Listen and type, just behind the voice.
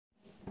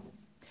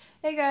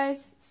Hey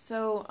guys,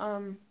 so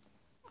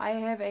I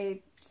have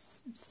a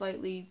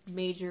slightly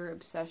major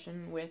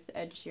obsession with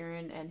Ed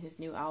Sheeran and his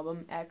new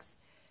album X,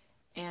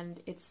 and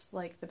it's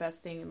like the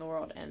best thing in the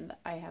world, and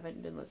I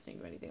haven't been listening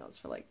to anything else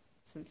for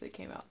since it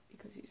came out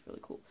because he's really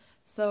cool.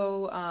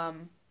 So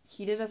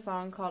he did a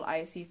song called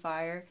I See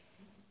Fire,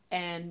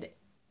 and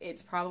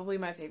it's probably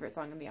my favorite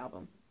song in the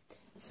album.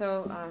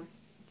 So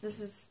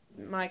this is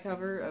my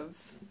cover of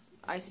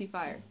I See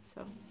Fire,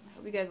 so I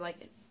hope you guys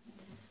like it.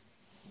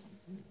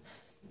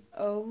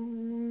 Oh,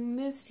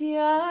 misty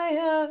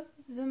eye of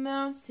the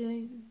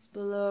mountains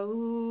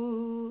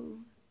below,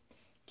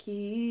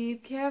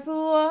 keep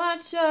careful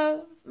watch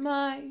of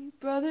my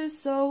brother's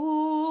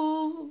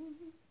soul.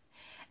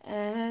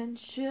 And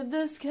should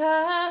the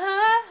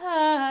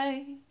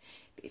sky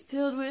be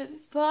filled with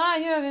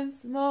fire and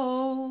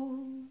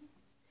smoke,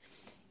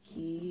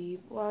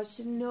 keep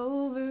watching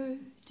over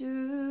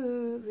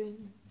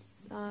during the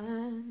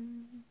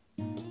sun.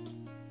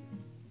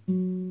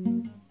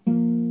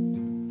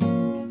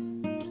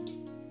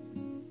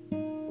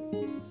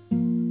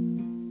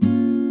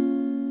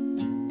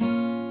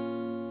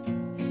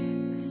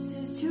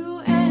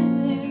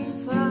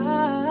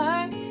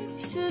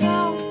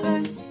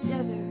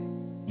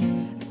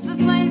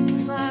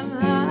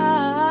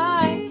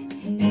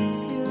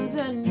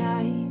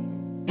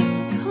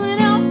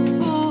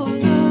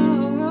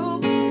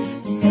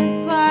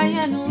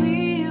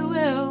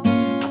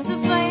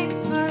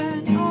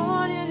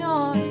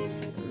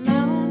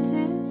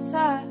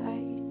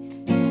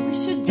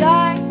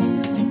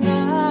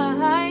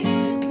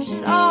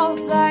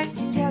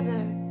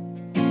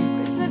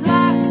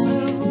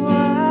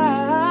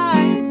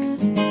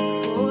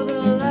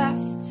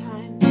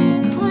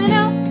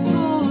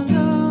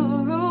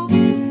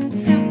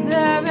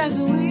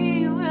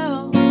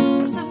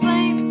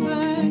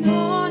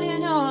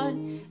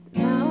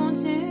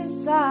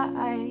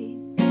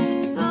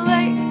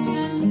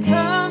 Isolation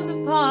comes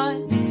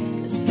upon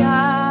the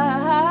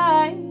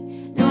sky.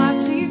 Now I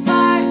see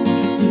fire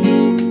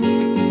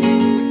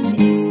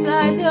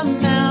inside the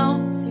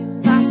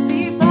mountains. I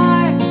see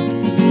fire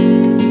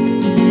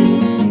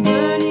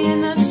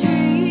burning the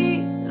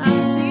trees, and I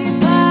see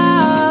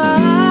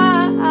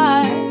fire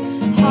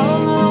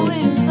hollow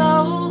in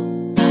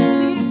souls. I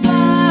see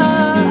fire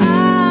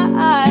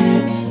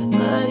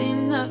blood in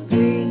the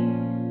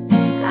breeze.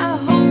 I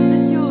hope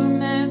that you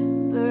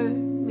remember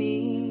me.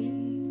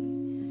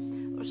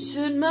 Or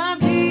should my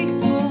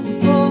people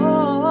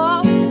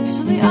fall,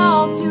 surely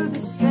all do the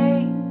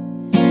same.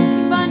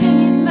 Confined in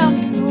these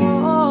mountain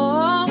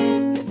walls,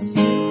 yet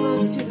too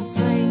close to the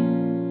flame.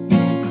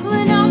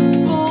 Calling out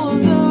for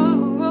the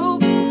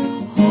rope,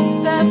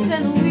 hold fast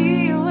and we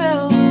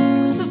will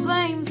watch the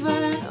flames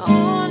burn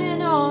on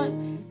and on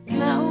the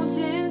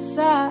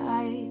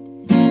mountainside.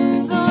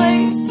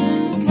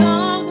 Desolation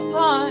comes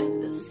upon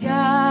the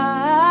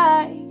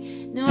sky.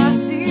 Now I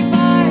see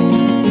fire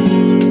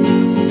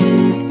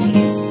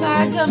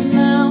the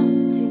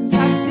mountains.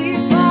 I see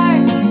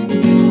fire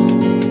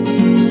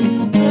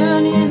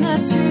burning the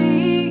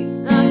trees.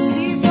 I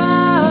see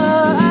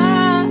fire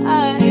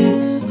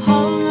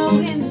hollow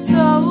in the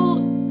soul.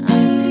 I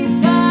see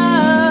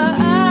fire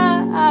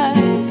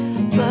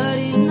blood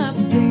in the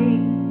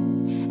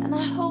breeze. And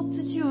I hope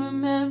that you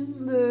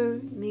remember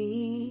me.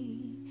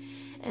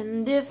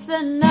 And if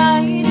the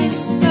night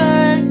is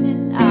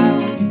burning, I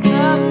will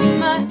cover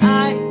my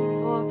eyes.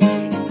 For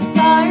if the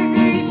dark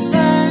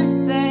returns,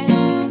 then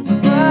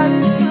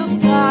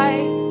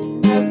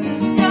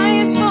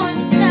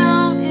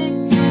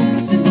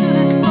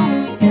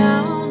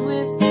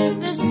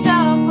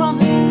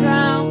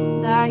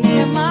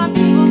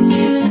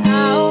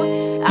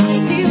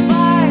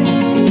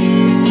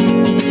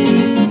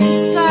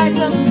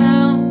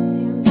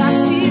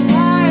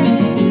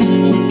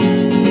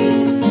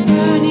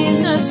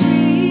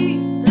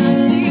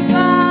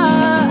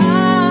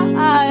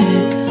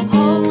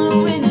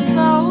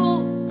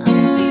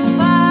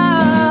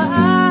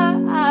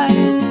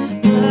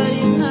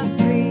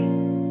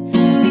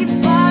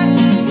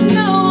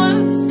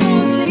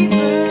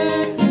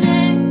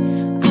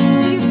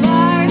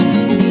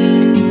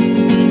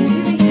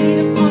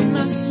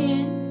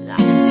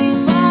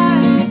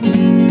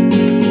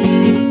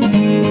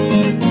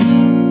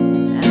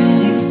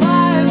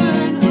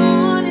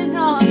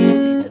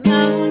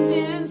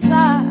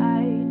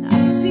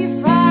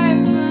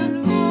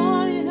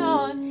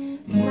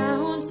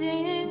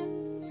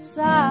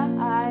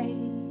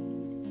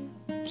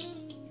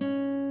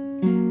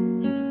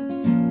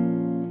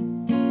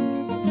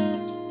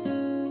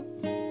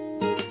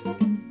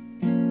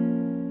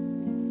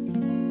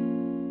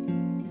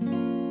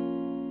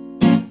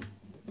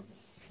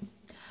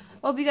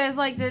hope you guys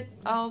liked it.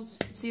 I'll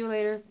see you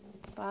later.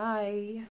 Bye.